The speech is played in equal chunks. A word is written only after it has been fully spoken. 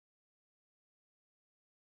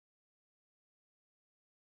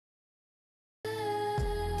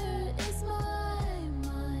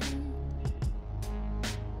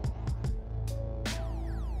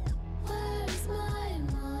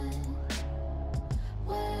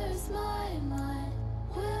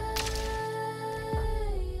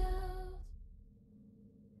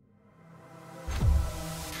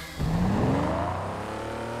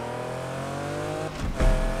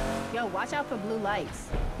Yo, watch out for blue lights.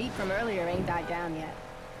 Heat from earlier ain't died down yet.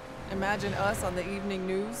 Imagine us on the evening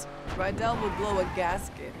news. Rydell would blow a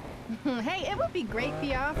gasket. Hey, it would be great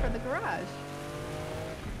PR for the garage.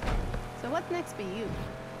 So what's next for you?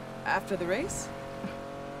 After the race?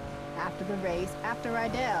 After the race, after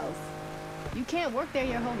Rydell's. You can't work there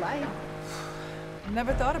your whole life.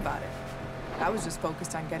 Never thought about it. I was just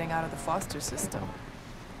focused on getting out of the foster system.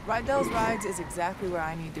 Rydell's Rides is exactly where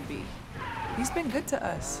I need to be. He's been good to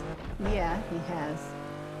us. Yeah, he has.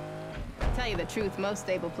 To tell you the truth, most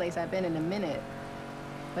stable place I've been in a minute.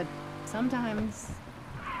 But sometimes,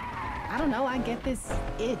 I don't know, I get this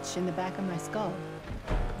itch in the back of my skull.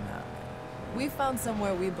 No. We found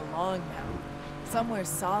somewhere we belong now. Somewhere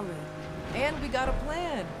solid. And we got a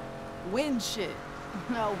plan. Win shit.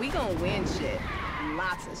 No, we gonna win shit.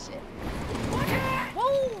 Lots of shit.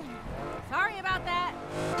 Whoa! Sorry about that.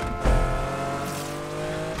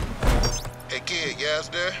 Hey kid, you guys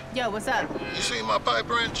there? Yo, what's up? You seen my pipe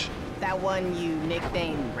wrench? That one you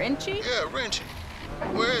nicknamed Wrenchy? Yeah, Wrenchy.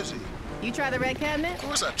 Where is he? You try the red cabinet? Of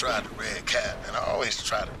course I tried the red cat, man. I always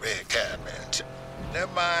try the red cat, man.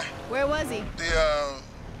 Never mind. Where was he? It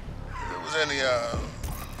was in the,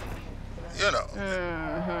 you know.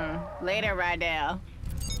 Mm-hmm. Later, Rydell.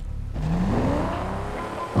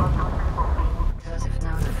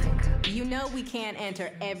 You know we can't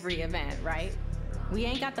enter every event, right? We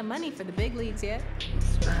ain't got the money for the big leagues yet.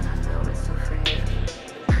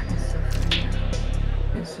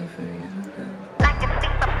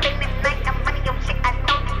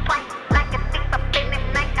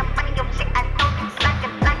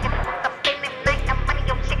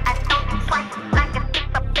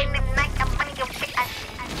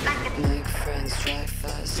 Make friends, drive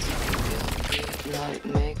fast, like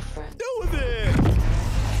make friends. Deal with it!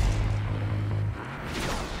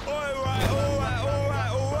 Alright.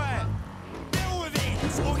 Deal with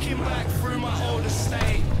it! Walking back through my old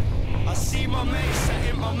estate. I see my mates, I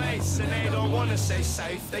hit my mates, and they don't wanna stay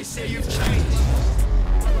safe. They say you've changed. Deal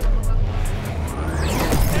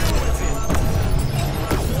with it!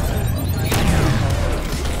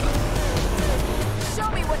 Show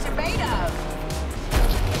me what you're made of.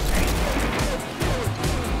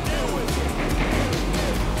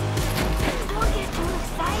 Don't get too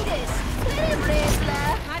excited.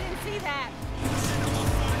 I didn't see that.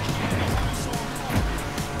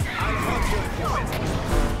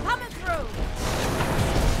 Coming through.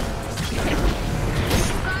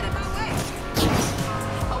 Got in my way.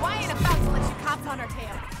 Oh, I ain't about to let you cops on our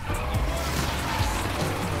tail.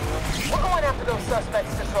 We're going after those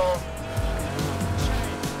suspects, Control.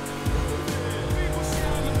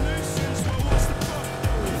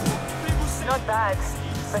 Not bad,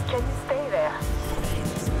 but can you stay there?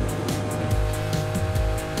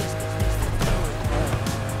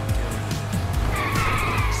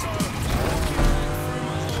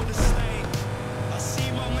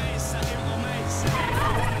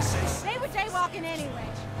 They were jaywalking anyway.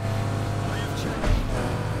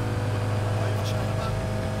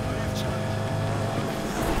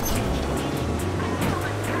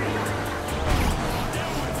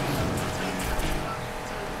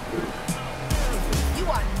 You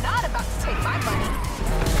are not about to take my money.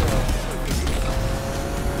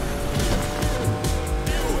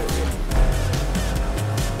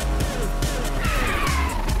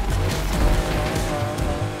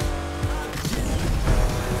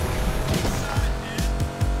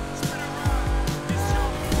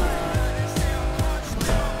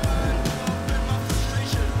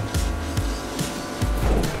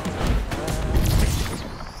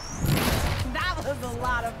 That was a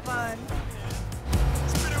lot of fun.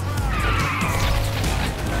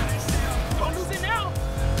 Don't lose it now!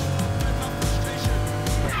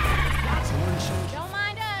 Don't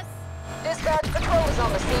mind us. Dispatch, Patrol is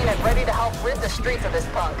on the scene and ready to help rid the streets of this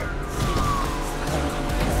punk.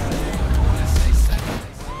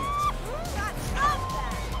 Got stuff.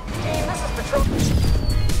 Team, this is Patrol.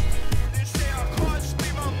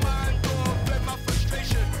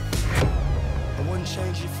 I wouldn't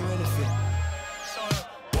change it for anything.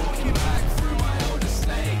 Walking back through my old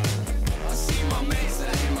estate. I see my mates,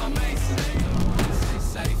 I hear my mates, and they don't wanna stay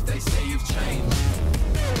safe. They say you've changed.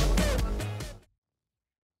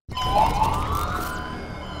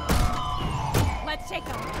 Let's take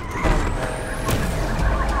them.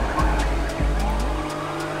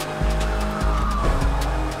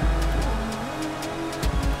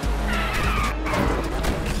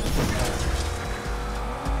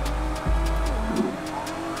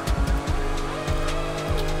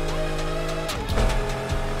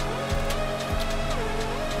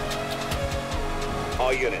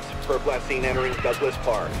 All units, perp last seen entering Douglas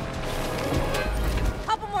Park.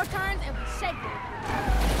 Couple more turns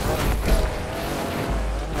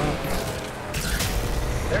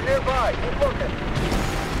outside. Keep looking.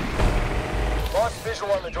 Lost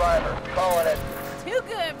visual on the driver. Calling it. Too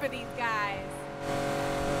good for these guys.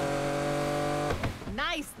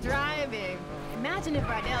 Nice driving. Imagine if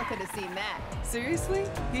Rydell could have seen that. Seriously?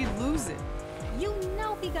 He'd lose it. You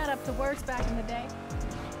know he got up to worse back in the day.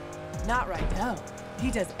 Not right now. He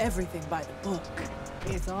does everything by the book.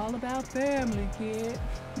 It's all about family, kid.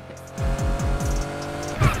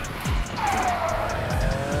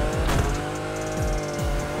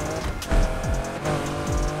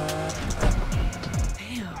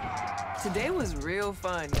 Damn. Today was real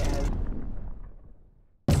fun, guys.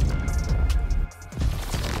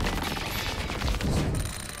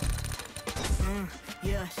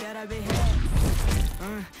 Yeah, shout out big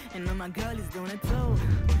head. And all my girl is doing it too.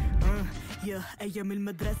 Yeah, أيام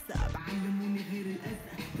المدرسة بعلموني غير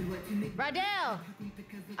الأسى. Rydell!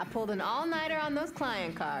 I pulled an all-nighter on those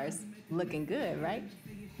client cars. Looking good, right?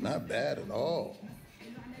 Not bad at all.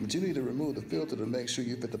 But you need to remove the filter to make sure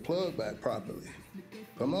you fit the plug back properly.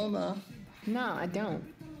 Come on now. No, I don't.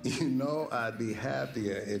 You know I'd be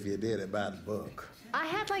happier if you did it by the book. I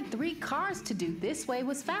had like 3 cars to do. This way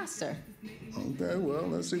was faster. Okay, well,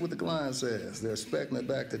 let's see what the client says. They're expecting it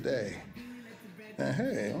back today. And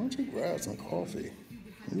hey, why don't you grab some coffee?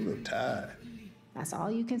 You look tired. That's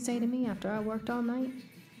all you can say to me after I worked all night?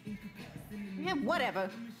 Yeah, whatever.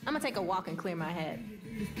 I'm gonna take a walk and clear my head.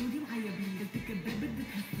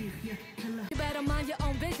 You better mind your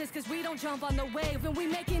own business, cause we don't jump on the wave. And we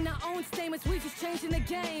making our own statements, we just changing the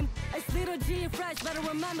game. It's Little G and Fresh, better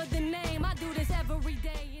remember the name. I do this every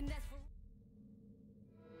day, and that's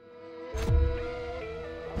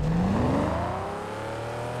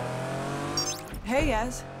Hey,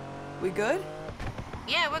 Yaz. We good?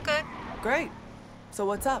 Yeah, we're good. Great. So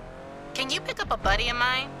what's up? Can you pick up a buddy of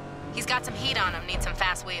mine? He's got some heat on him, needs some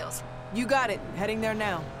fast wheels. You got it. Heading there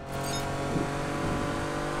now.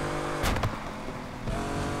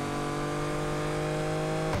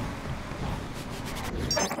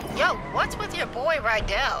 Yo, what's with your boy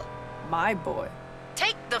Rydell? My boy.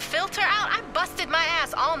 Take the filter out? I busted my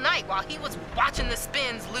ass all night while he was watching the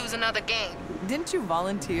Spins lose another game. Didn't you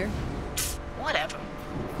volunteer? Whatever.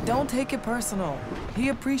 Don't take it personal. He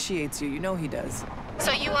appreciates you. You know he does.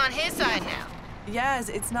 So you on his side now? Yaz,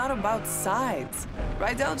 it's not about sides.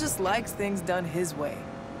 Rydell just likes things done his way.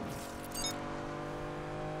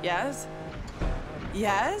 Yaz?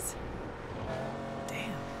 Yaz?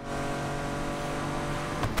 Damn.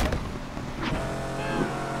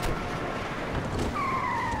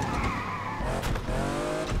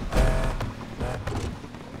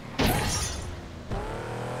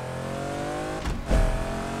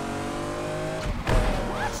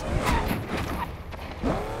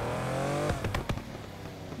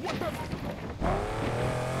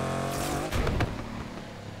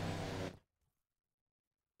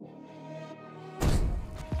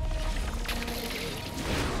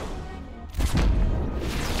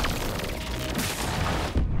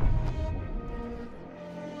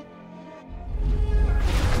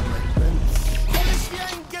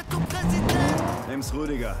 Name's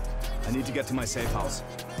Rudiger. I need to get to my safe house.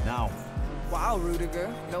 Now. Wow,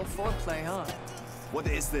 Rudiger. No foreplay, huh? What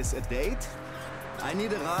is this, a date? I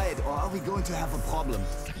need a ride, or are we going to have a problem?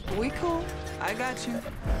 We cool. I got you.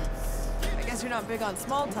 I guess you're not big on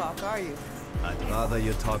small talk, are you? I'd rather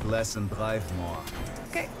you talk less and drive more.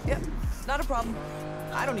 Okay, yep. Not a problem.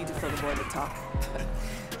 I don't need to fill the void with talk.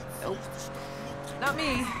 Nope. Not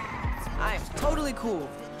me. I am totally cool.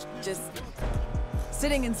 Just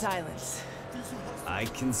sitting in silence. I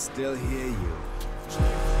can still hear you.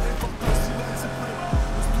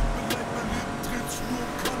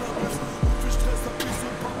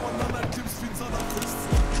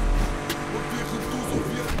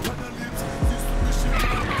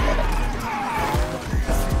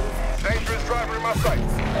 Dangerous driver in my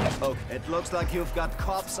sights. Oh, it looks like you've got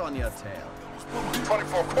cops on your tail.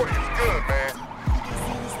 2440 is good, man.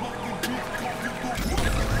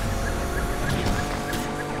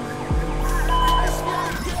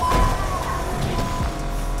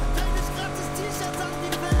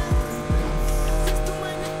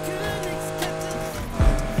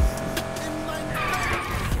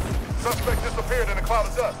 Suspect disappeared in a cloud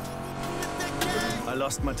of dust. I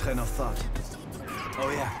lost my train of thought. Oh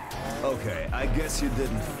yeah. Okay, I guess you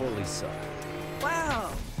didn't fully suck.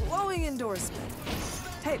 Wow, glowing endorsement.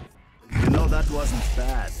 Hey, You know that wasn't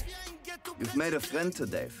bad. You've made a friend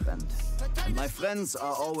today, friend. And my friends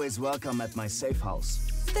are always welcome at my safe house.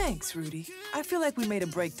 thanks, Rudy. I feel like we made a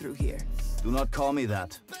breakthrough here. Do not call me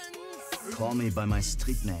that. Call me by my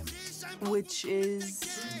street name. Which is...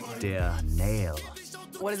 Der Nail.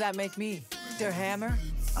 What does that make me? Der Hammer?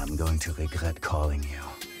 I'm going to regret calling you.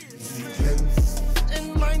 Sie glänzt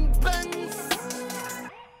in mein Benz.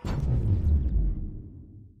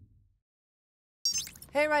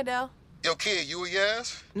 Hey, Rydell. Yo, kid, you or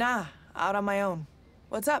Yaz? Nah, out on my own.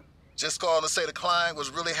 What's up? Just calling to say the client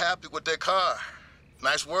was really happy with their car.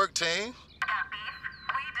 Nice work, team. Got beef?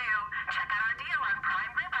 We do. Check out our deal on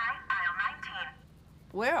prime ribeye, aisle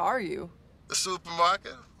 19. Where are you? The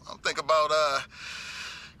supermarket. I'm thinking about,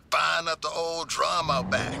 buying up the old drum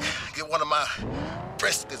out back. Get one of my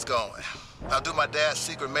briskets going. I'll do my dad's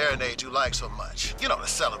secret marinade you like so much. You know, to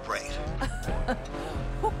celebrate.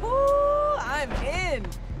 Woohoo! I'm in.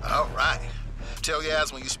 All right. Tell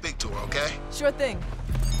Yaz when you speak to her, okay? Sure thing.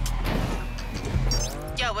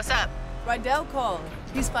 Yo, what's up? Rydell called.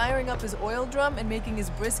 He's firing up his oil drum and making his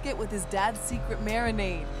brisket with his dad's secret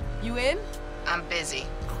marinade. You in? I'm busy.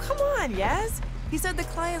 Oh, come on, Yaz. He said the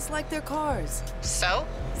clients like their cars. So?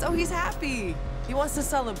 So he's happy. He wants to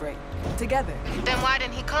celebrate. Together. Then why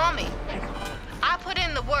didn't he call me? I put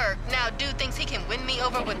in the work. Now dude thinks he can win me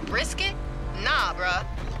over with brisket? Nah, bruh.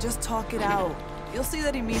 Just talk it out. You'll see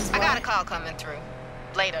that he means well. I got a call coming through.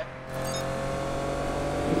 Later.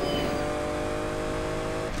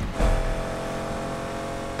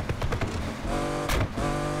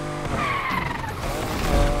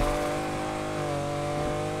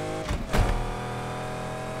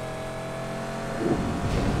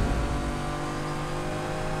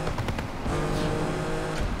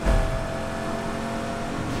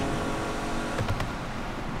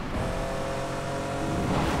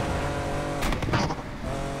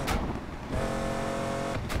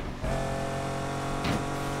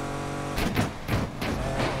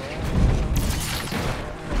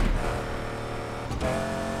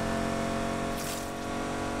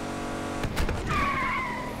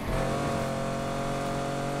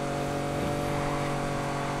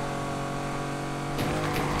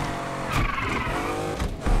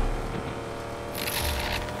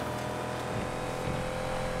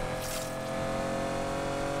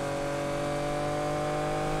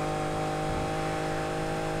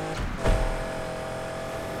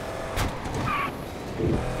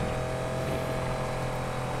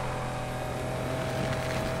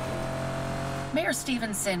 Mayor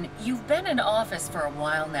Stevenson, you've been in office for a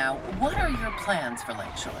while now. What are your plans for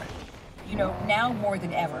Lakeshore? You know, now more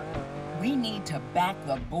than ever, we need to back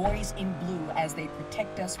the boys in blue as they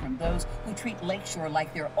protect us from those who treat Lakeshore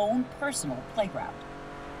like their own personal playground.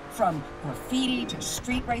 From graffiti to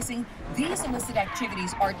street racing, these illicit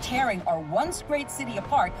activities are tearing our once great city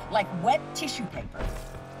apart like wet tissue paper.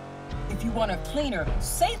 If you want a cleaner,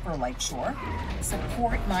 safer Lakeshore,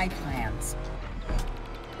 support my plans.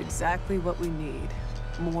 Exactly what we need.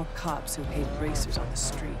 More cops who hate racers on the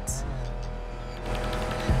streets.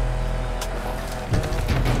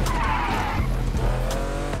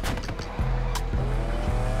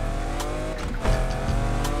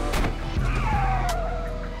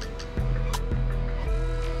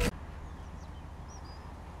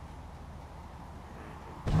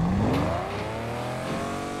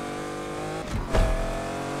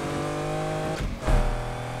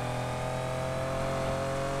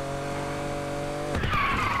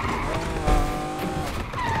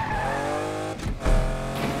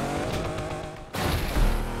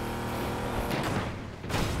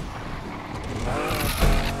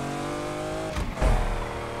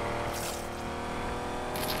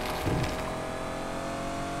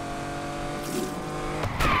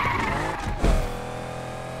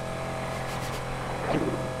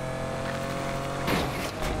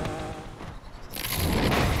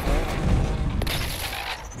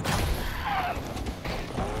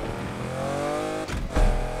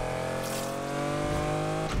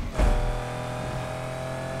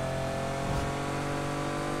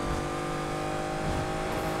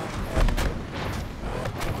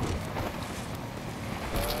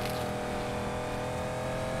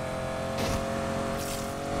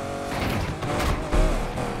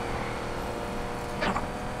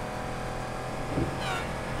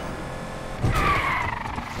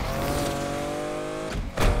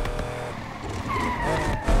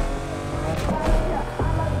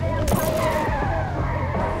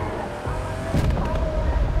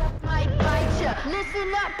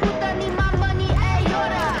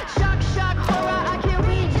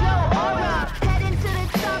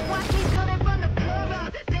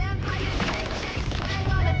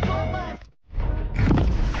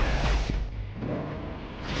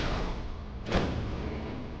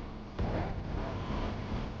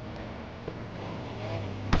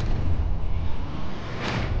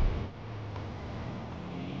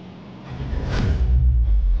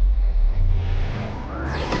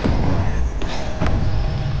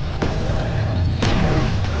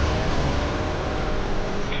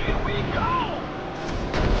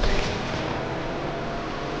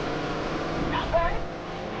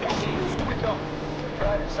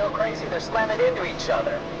 slamming into each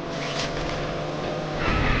other.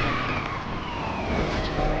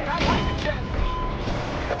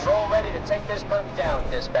 Patrol ready to take this perp down,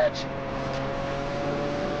 dispatch.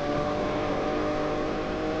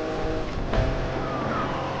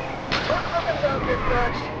 Perp down,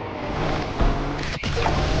 dispatch.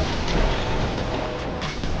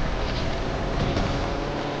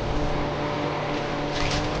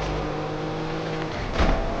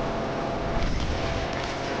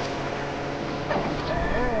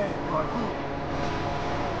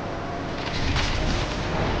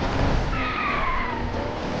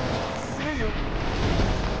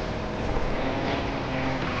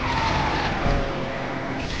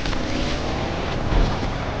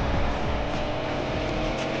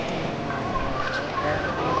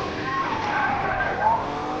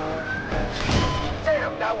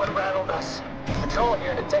 Patrol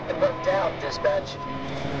here to take the boat down, dispatch.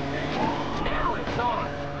 Now it's on.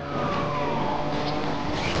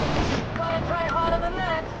 Gotta try harder than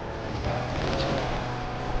that.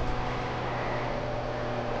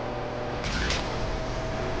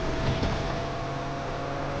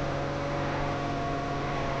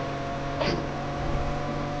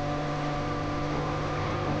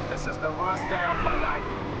 This is the worst day of my life.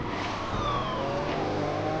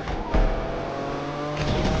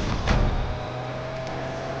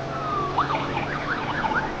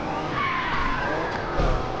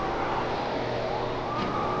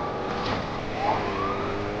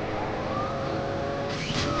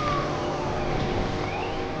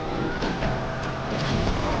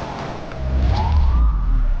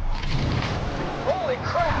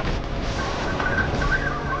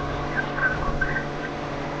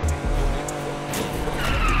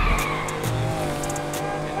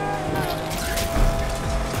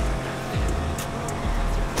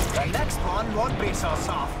 Won't be so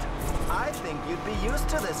soft. I think you'd be used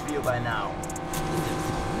to this view by now.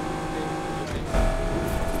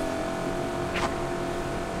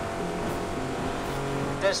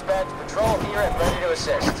 Dispatch, patrol here and ready to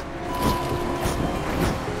assist.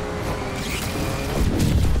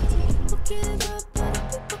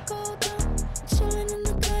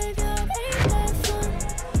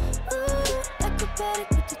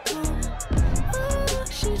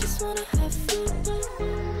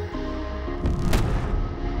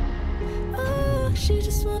 She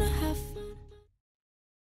just wanna have fun.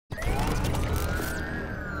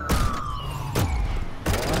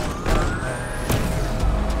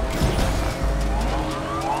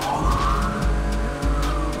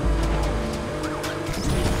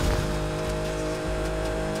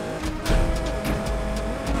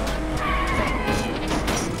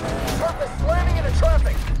 Purpose slamming into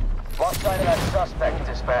traffic. Lost sight of that suspect,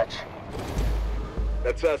 dispatch.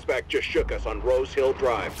 That suspect just shook us on Rose Hill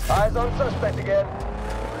Drive. Eyes on suspect again.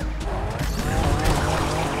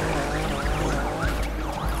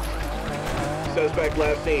 Suspect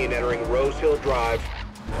last seen entering Rose Hill Drive.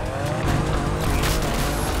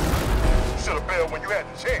 Should have bailed when you had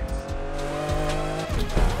the chance.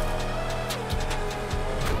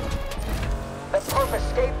 That perp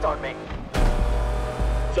escaped on me.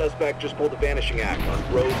 Suspect just pulled the vanishing act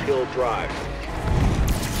on Rose Hill Drive.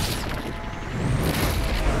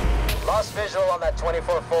 Lost visual on that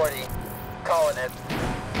 2440. Calling it.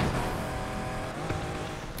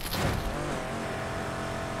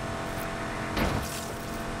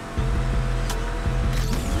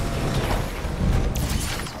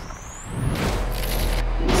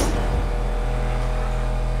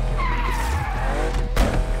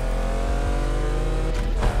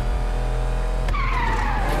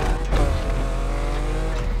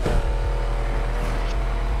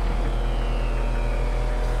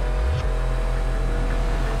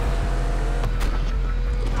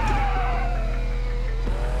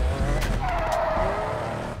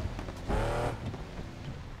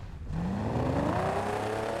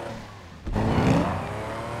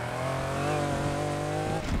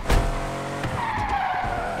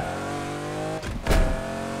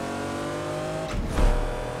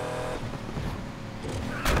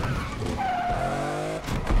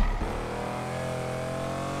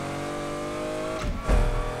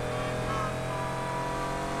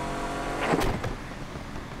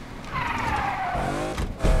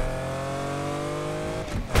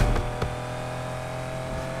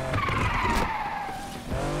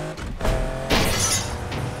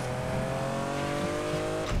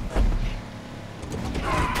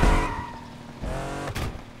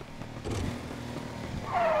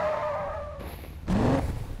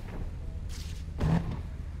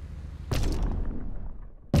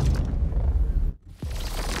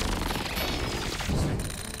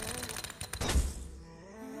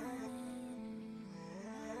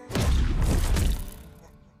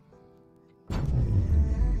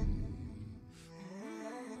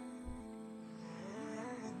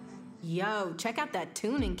 Yo, check out that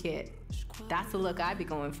tuning kit. That's the look I'd be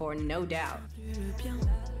going for, no doubt.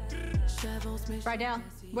 Rydell,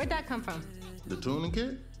 where'd that come from? The tuning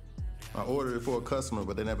kit? I ordered it for a customer,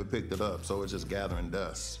 but they never picked it up, so it's just gathering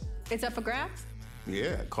dust. It's up for grabs?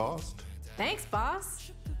 Yeah, it cost. Thanks,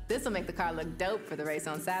 boss. This'll make the car look dope for the race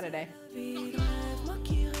on Saturday.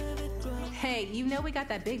 Hey, you know we got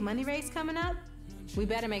that big money race coming up? We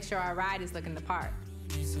better make sure our ride is looking the part.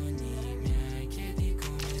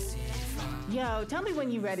 Yo, tell me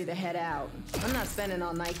when you're ready to head out. I'm not spending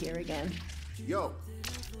all night here again. Yo,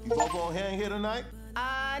 you both on hand here tonight?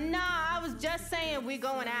 Nah, I was just saying we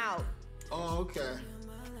going out. Oh, okay.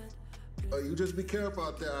 You just be careful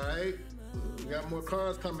out there, all right? We got more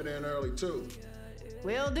cars coming in early, too.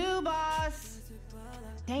 Will do, boss.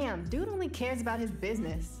 Damn, dude only cares about his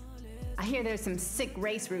business. I hear there's some sick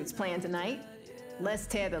race routes planned tonight. Let's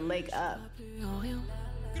tear the lake up.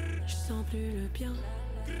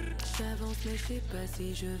 J'avance mais je sais pas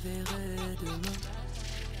si je verrai demain.